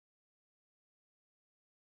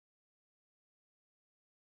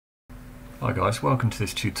Hi guys, welcome to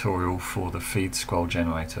this tutorial for the Feed Scroll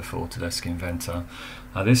Generator for Autodesk Inventor.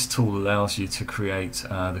 This tool allows you to create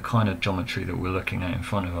the kind of geometry that we're looking at in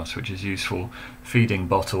front of us, which is used for feeding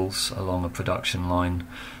bottles along a production line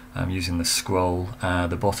using the scroll.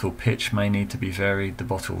 The bottle pitch may need to be varied, the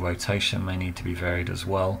bottle rotation may need to be varied as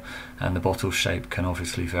well, and the bottle shape can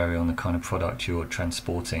obviously vary on the kind of product you're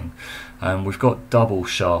transporting. We've got double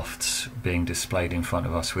shafts being displayed in front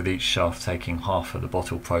of us, with each shaft taking half of the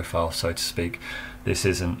bottle profile, so to speak. This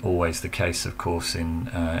isn't always the case, of course, in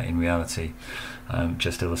reality.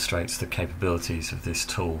 Just illustrates the capabilities of this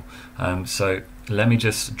tool. So let me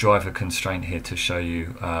just drive a constraint here to show you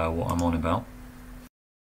what I'm on about.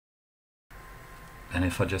 And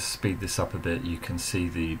if I just speed this up a bit, you can see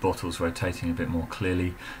the bottles rotating a bit more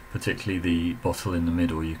clearly, particularly the bottle in the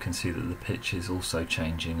middle. You can see that the pitch is also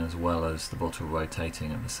changing as well as the bottle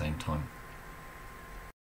rotating at the same time.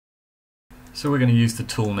 So we're going to use the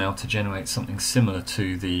tool now to generate something similar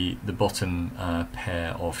to the bottom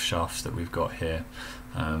pair of shafts that we've got here,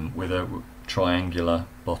 with a triangular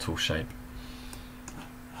bottle shape.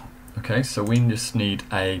 Okay, so we just need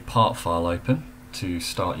a part file open to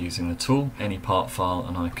start using the tool, any part file,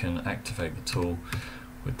 and I can activate the tool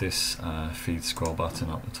with this feed scroll button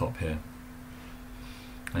up the top here.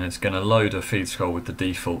 And it's going to load a feed scroll with the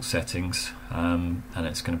default settings, and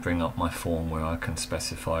it's going to bring up my form where I can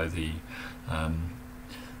specify the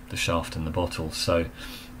shaft and the bottle. So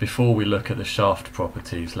before we look at the shaft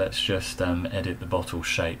properties, let's just edit the bottle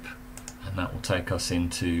shape, and that will take us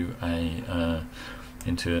into the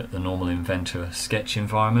normal Inventor sketch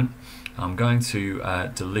environment. I'm going to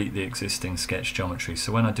delete the existing sketch geometry,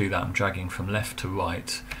 so when I do that I'm dragging from left to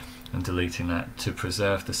right and deleting that to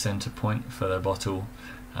preserve the center point for the bottle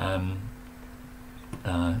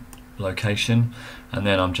location, and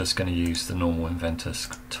then I'm just going to use the normal Inventor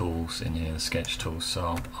tools in here, the sketch tools. So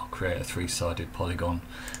I'll create a three-sided polygon.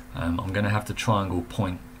 I'm going to have the triangle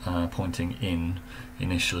pointing in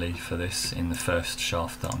initially for this in the first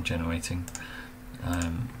shaft that I'm generating,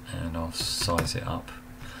 and I'll size it up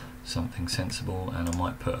something sensible, and I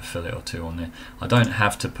might put a fillet or two on there. I don't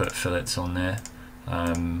have to put fillets on there.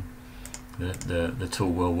 The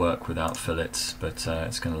tool will work without fillets, but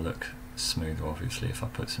it's going to look smoother obviously if I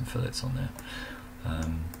put some fillets on there.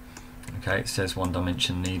 Okay, it says one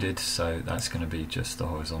dimension needed, so that's going to be just the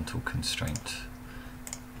horizontal constraint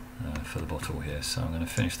for the bottle here. So I'm going to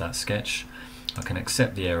finish that sketch. I can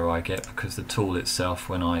accept the error I get because the tool itself,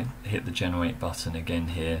 when I hit the generate button again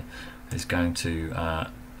here, is going to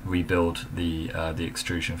rebuild the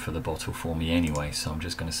extrusion for the bottle for me anyway, so I'm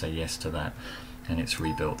just going to say yes to that, and it's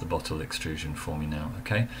rebuilt the bottle extrusion for me now.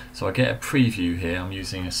 Okay, so I get a preview here. I'm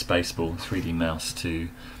using a spaceball 3D mouse to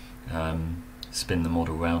spin the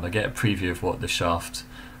model round. I get a preview of what the shaft,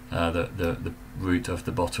 the route of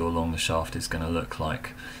the bottle along the shaft is going to look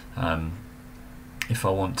like. If I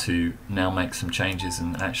want to now make some changes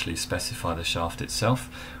and actually specify the shaft itself,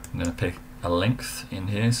 I'm going to pick a length in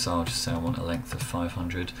here, so I'll just say I want a length of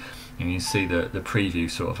 500, and you see that the preview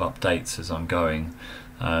sort of updates as I'm going.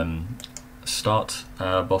 Start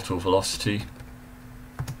bottle velocity,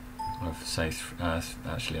 I'll say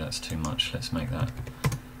actually that's too much, let's make that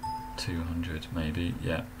 200 maybe,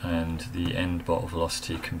 yeah, and the end bottle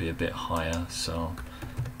velocity can be a bit higher, so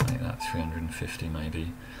I'll make that 350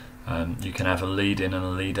 maybe. You can have a lead in and a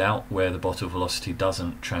lead out where the bottle velocity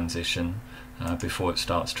doesn't transition before it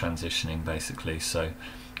starts transitioning, basically. So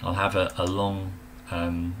I'll have a long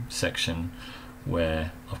section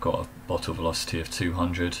where I've got a bottle velocity of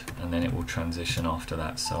 200, and then it will transition after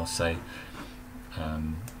that. So I'll say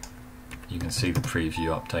you can see the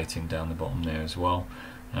preview updating down the bottom there as well.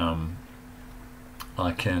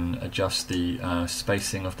 I can adjust the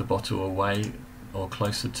spacing of the bottle away or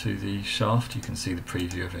closer to the shaft. You can see the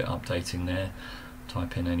preview of it updating there.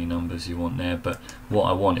 Type in any numbers you want there, but what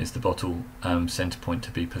I want is the bottle center point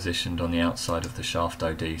to be positioned on the outside of the shaft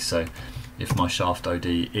OD. So if my shaft OD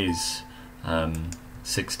is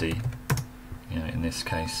 60, in this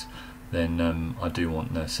case, then I do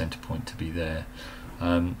want the center point to be there.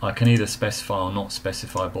 I can either specify or not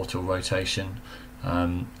specify bottle rotation.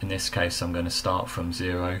 In this case I'm going to start from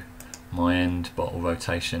 0. My end bottle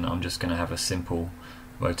rotation, I'm just going to have a simple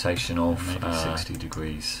rotation of maybe 60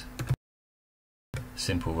 degrees.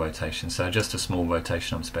 Simple rotation, so just a small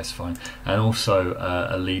rotation I'm specifying, and also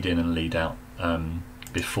a lead in and lead out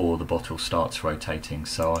before the bottle starts rotating,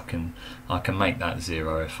 so I can make that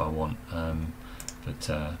 0 if I want, but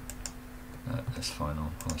that's fine.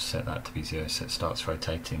 I'll set that to be 0 so it starts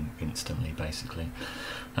rotating instantly basically,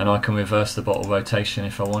 and I can reverse the bottle rotation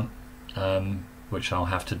if I want, which I'll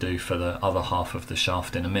have to do for the other half of the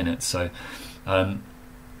shaft in a minute. So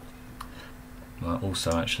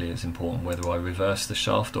also actually it's important whether I reverse the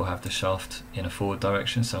shaft or have the shaft in a forward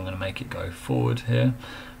direction, so I'm going to make it go forward here.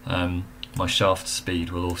 My shaft speed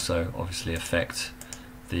will also obviously affect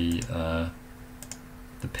the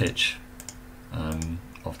pitch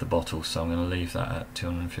of the bottle, so I'm going to leave that at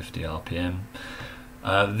 250 RPM.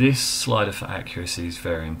 This slider for accuracy is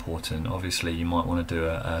very important. Obviously you might want to do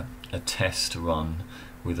a test run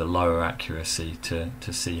with a lower accuracy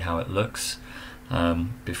to see how it looks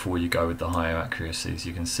before you go with the higher accuracies.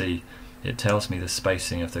 You can see it tells me the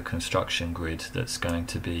spacing of the construction grid that's going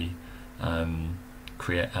to be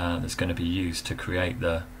used to create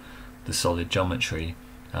the solid geometry.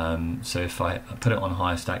 So if I put it on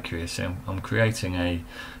highest accuracy, I'm creating a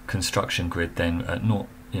construction grid then at not,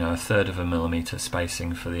 a third of a millimeter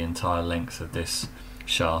spacing for the entire length of this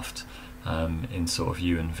shaft in sort of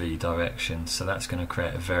U and V direction. So that's going to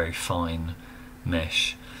create a very fine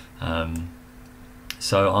mesh.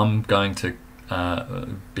 So I'm going to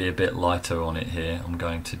be a bit lighter on it here. I'm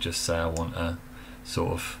going to just say I want a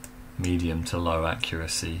sort of medium to low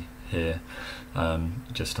accuracy here,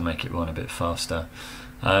 just to make it run a bit faster.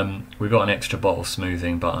 We've got an extra bottle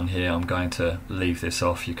smoothing button here. I'm going to leave this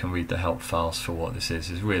off. You can read the help files for what this is.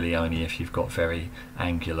 It's really only if you've got very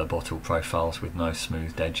angular bottle profiles with no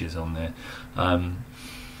smoothed edges on there.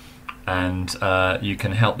 You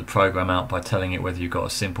can help the program out by telling it whether you've got a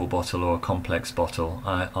simple bottle or a complex bottle.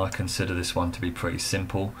 I consider this one to be pretty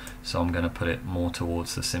simple, so I'm going to put it more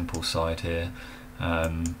towards the simple side here,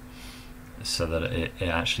 so that it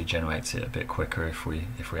actually generates it a bit quicker if we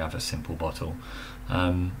have a simple bottle.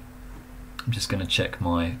 I'm just going to check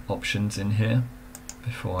my options in here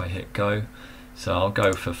before I hit go. So I'll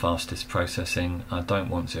go for fastest processing. I don't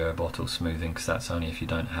want zero bottle smoothing because that's only if you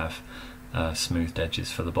don't have smoothed edges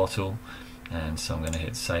for the bottle, and so I'm going to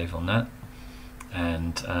hit save on that.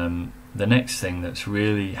 And the next thing that's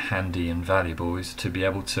really handy and valuable is to be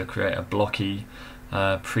able to create a blocky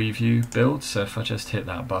preview build. So if I just hit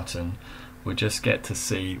that button, we'll just get to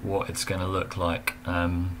see what it's going to look like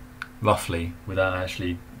roughly, without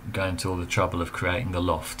actually going to all the trouble of creating the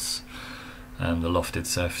lofts and the lofted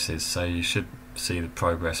surfaces. So you should see the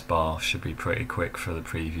progress bar should be pretty quick for the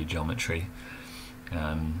preview geometry,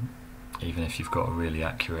 even if you've got a really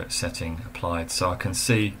accurate setting applied. So I can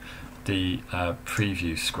see the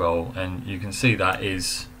preview scroll, and you can see that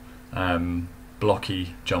is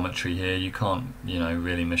blocky geometry here. You can't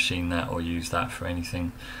really machine that or use that for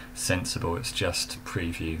anything sensible. It's just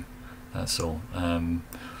preview, that's all.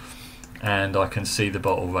 And I can see the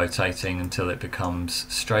bottle rotating until it becomes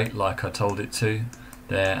straight like I told it to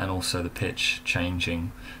there, and also the pitch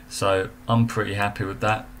changing. So I'm pretty happy with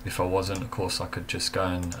that. If I wasn't, of course I could just go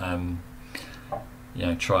and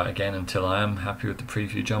try it again until I am happy with the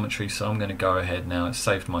preview geometry. So I'm going to go ahead now. It's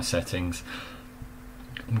saved my settings.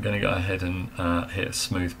 I'm going to go ahead and hit a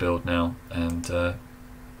smooth build now and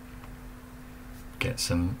get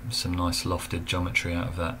some nice lofted geometry out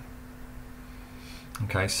of that.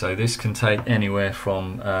 Okay, so this can take anywhere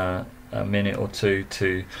from a minute or two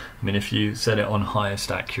to, if you set it on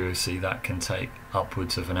highest accuracy, that can take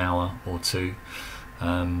upwards of an hour or two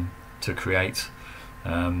to create,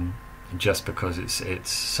 just because it's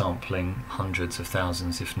sampling hundreds of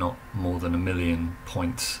thousands, if not more than 1 million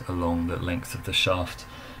points along the length of the shaft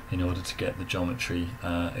in order to get the geometry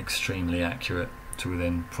extremely accurate to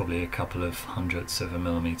within probably a couple of hundredths of a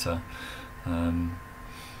millimeter.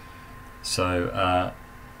 So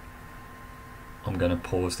I'm going to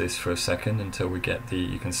pause this for a second until we get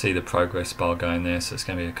you can see the progress bar going there, so it's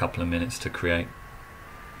going to be a couple of minutes to create.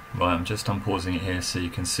 Right, I'm just unpausing it here so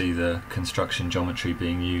you can see the construction geometry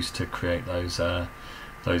being used to create those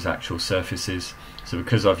actual surfaces. So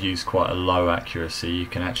because I've used quite a low accuracy, you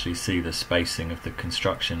can actually see the spacing of the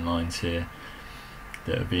construction lines here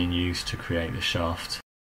that are being used to create the shaft.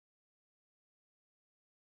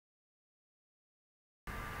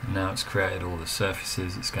 Now it's created all the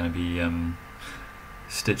surfaces, it's going to be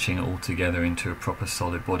stitching it all together into a proper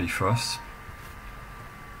solid body for us.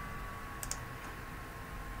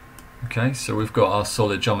 Okay, so we've got our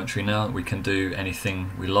solid geometry now that we can do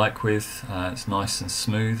anything we like with. It's nice and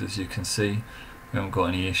smooth, as you can see. We haven't got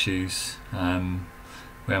any issues.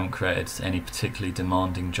 We haven't created any particularly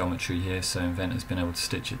demanding geometry here, so Inventor's been able to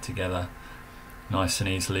stitch it together nice and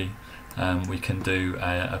easily. We can do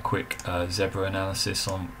a quick zebra analysis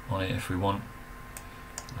on it if we want,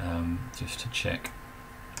 just to check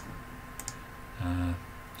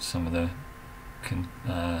some of the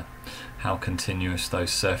how continuous those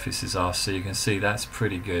surfaces are. So you can see that's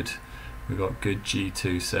pretty good. We've got good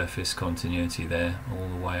G2 surface continuity there all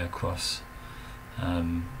the way across.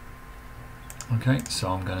 Okay, so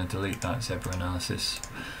I'm going to delete that zebra analysis.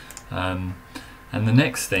 And the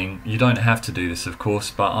next thing, you don't have to do this of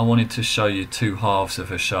course, but I wanted to show you two halves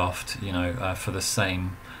of a shaft, for the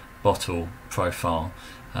same bottle profile.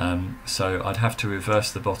 So I'd have to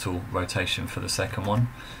reverse the bottle rotation for the second one,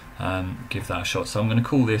 give that a shot. So I'm going to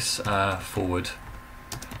call this forward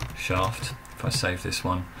shaft, if I save this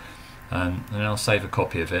one, and then I'll save a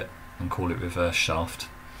copy of it and call it reverse shaft,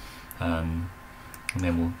 and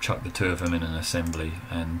then we'll chuck the two of them in an assembly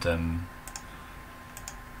and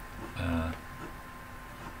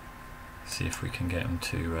see if we can get them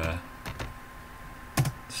to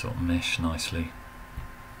sort of mesh nicely.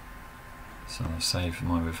 So I'll save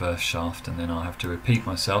my reverse shaft, and then I'll have to repeat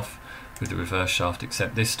myself with the reverse shaft,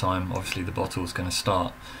 except this time obviously the bottle is going to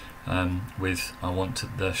start with, I want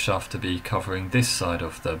the shaft to be covering this side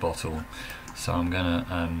of the bottle. So I'm going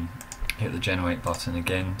to hit the generate button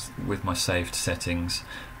again with my saved settings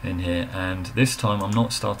in here, and this time I'm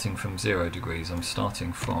not starting from 0 degrees, I'm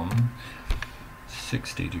starting from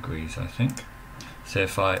 60 degrees I think. So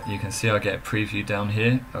if you can see I get a preview down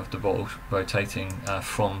here of the bottle rotating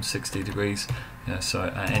from 60 degrees. So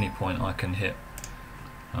at any point I can hit,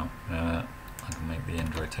 I can make the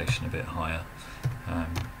end rotation a bit higher.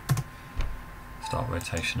 Start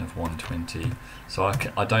rotation of 120. So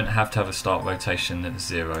I don't have to have a start rotation that's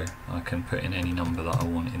 0. I can put in any number that I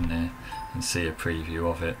want in there and see a preview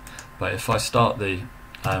of it. But if I start the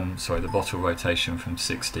bottle rotation from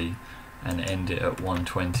 60 and end it at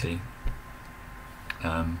 120,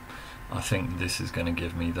 I think this is going to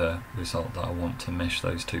give me the result that I want to mesh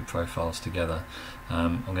those two profiles together.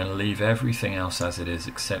 I'm going to leave everything else as it is,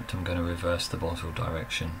 except I'm going to reverse the bottle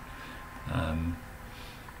direction, and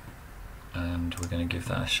we're going to give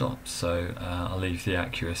that a shot. So I'll leave the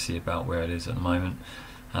accuracy about where it is at the moment.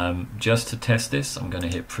 Just to test this, I'm going to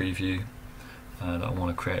hit preview. I want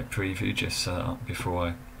to create a preview just before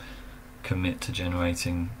I commit to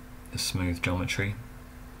generating the smooth geometry.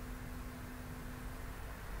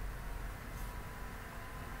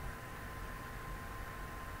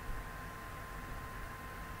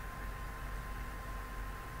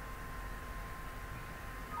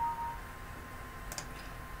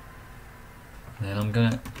 Then I'm going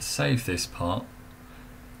to save this part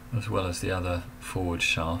as well as the other forward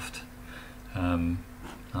shaft, and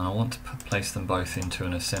I want to place them both into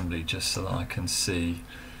an assembly just so that I can see,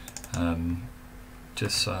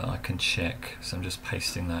 just so I can check. So I'm just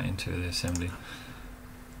pasting that into the assembly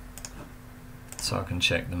so I can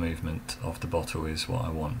check the movement of the bottle is what I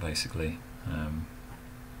want basically.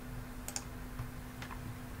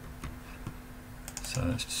 So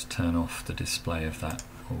let's just turn off the display of that,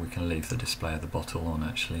 or we can leave the display of the bottle on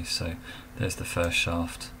actually. So there's the first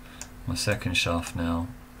shaft. My second shaft now,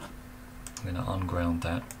 I'm going to unground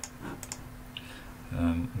that.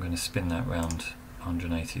 I'm going to spin that round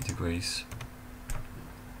 180 degrees.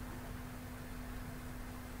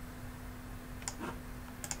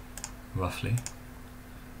 Roughly.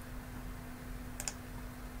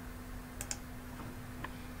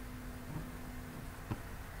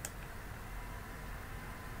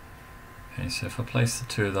 Okay, so if I place the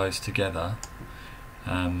two of those together,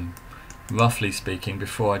 roughly speaking,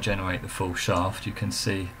 before I generate the full shaft, you can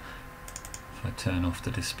see if I turn off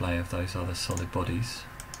the display of those other solid bodies,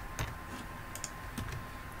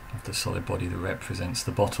 of the solid body that represents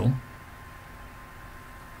the bottle.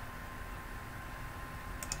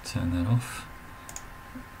 Turn that off.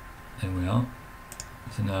 There we are.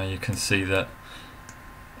 So now you can see that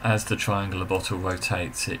as the triangular bottle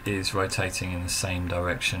rotates, it is rotating in the same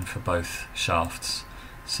direction for both shafts.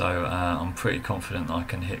 So I'm pretty confident that I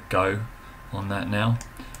can hit go on that now.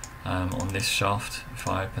 On this shaft, if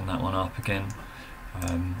I open that one up again, I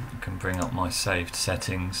can bring up my saved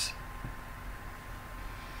settings,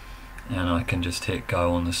 and I can just hit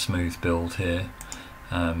go on the smooth build here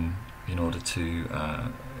in order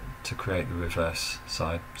to create the reverse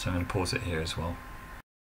side. So I'm going to pause it here as well.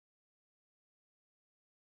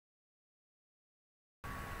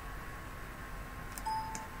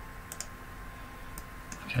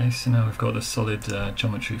 Okay, so now we've got a solid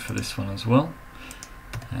geometry for this one as well,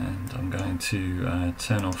 and I'm going to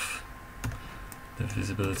turn off the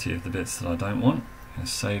visibility of the bits that I don't want. I'm going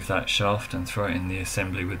to save that shaft and throw it in the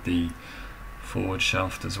assembly with the forward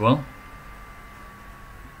shaft as well.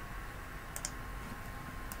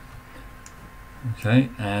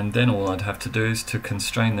 Okay, and then all I'd have to do is to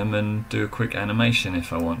constrain them and do a quick animation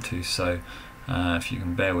if I want to. So if you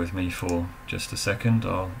can bear with me for just a second,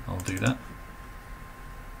 I'll do that.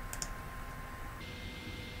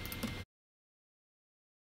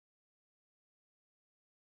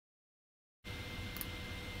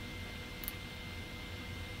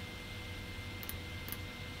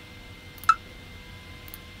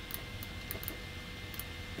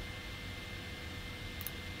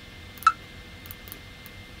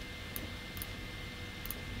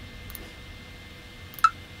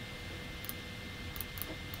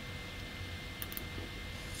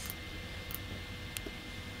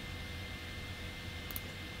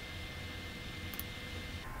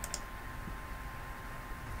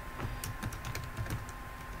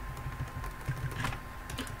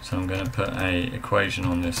 So I'm going to put a equation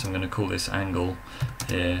on this. I'm going to call this angle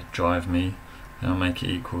here drive me, and I'll make it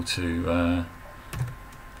equal to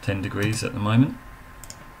 10 degrees at the moment.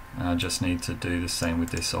 I just need to do the same with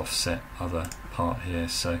this offset other part here.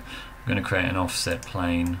 So I'm going to create an offset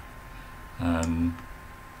plane that I'm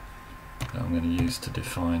going to use to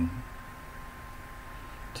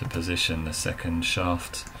position the second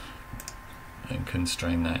shaft and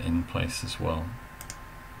constrain that in place as well.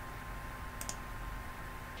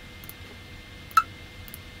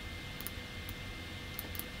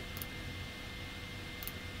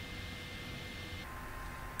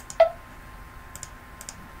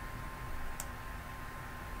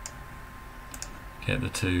 Get the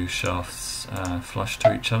two shafts flush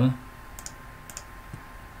to each other,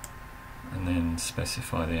 and then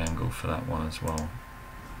specify the angle for that one as well.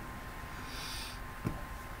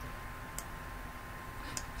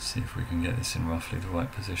 See if we can get this in roughly the right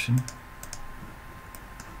position.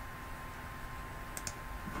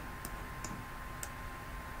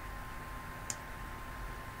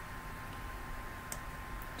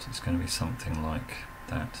 So it's going to be something like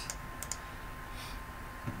that.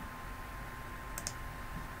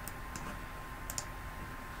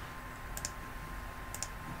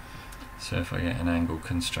 So if I get an angle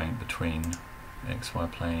constraint between XY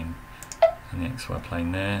plane and the XY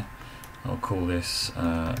plane there, I'll call this,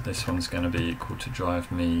 this one's going to be equal to drive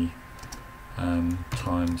me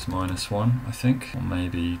times -1, I think, or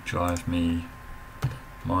maybe drive me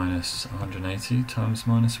minus 180 times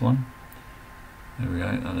 -1. There we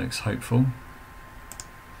go, that looks hopeful.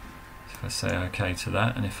 If I say OK to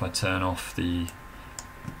that, and if I turn off the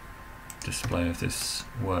display of this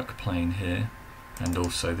work plane here, and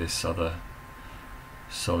also this other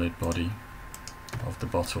solid body of the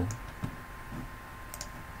bottle.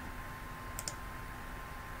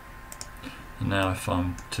 And now if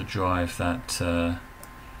I'm to drive that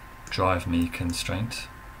drive me constraint,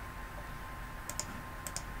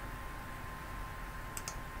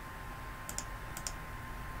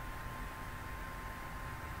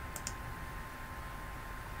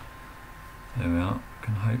 there we are,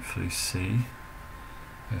 can hopefully see.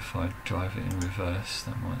 If I drive it in reverse,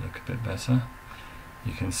 that might look a bit better.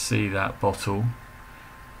 You can see that bottle,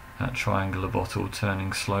 that triangular bottle,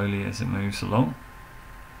 turning slowly as it moves along.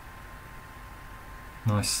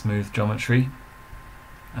 Nice smooth geometry,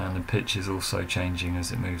 and the pitch is also changing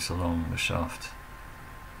as it moves along the shaft.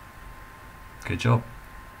 Good job.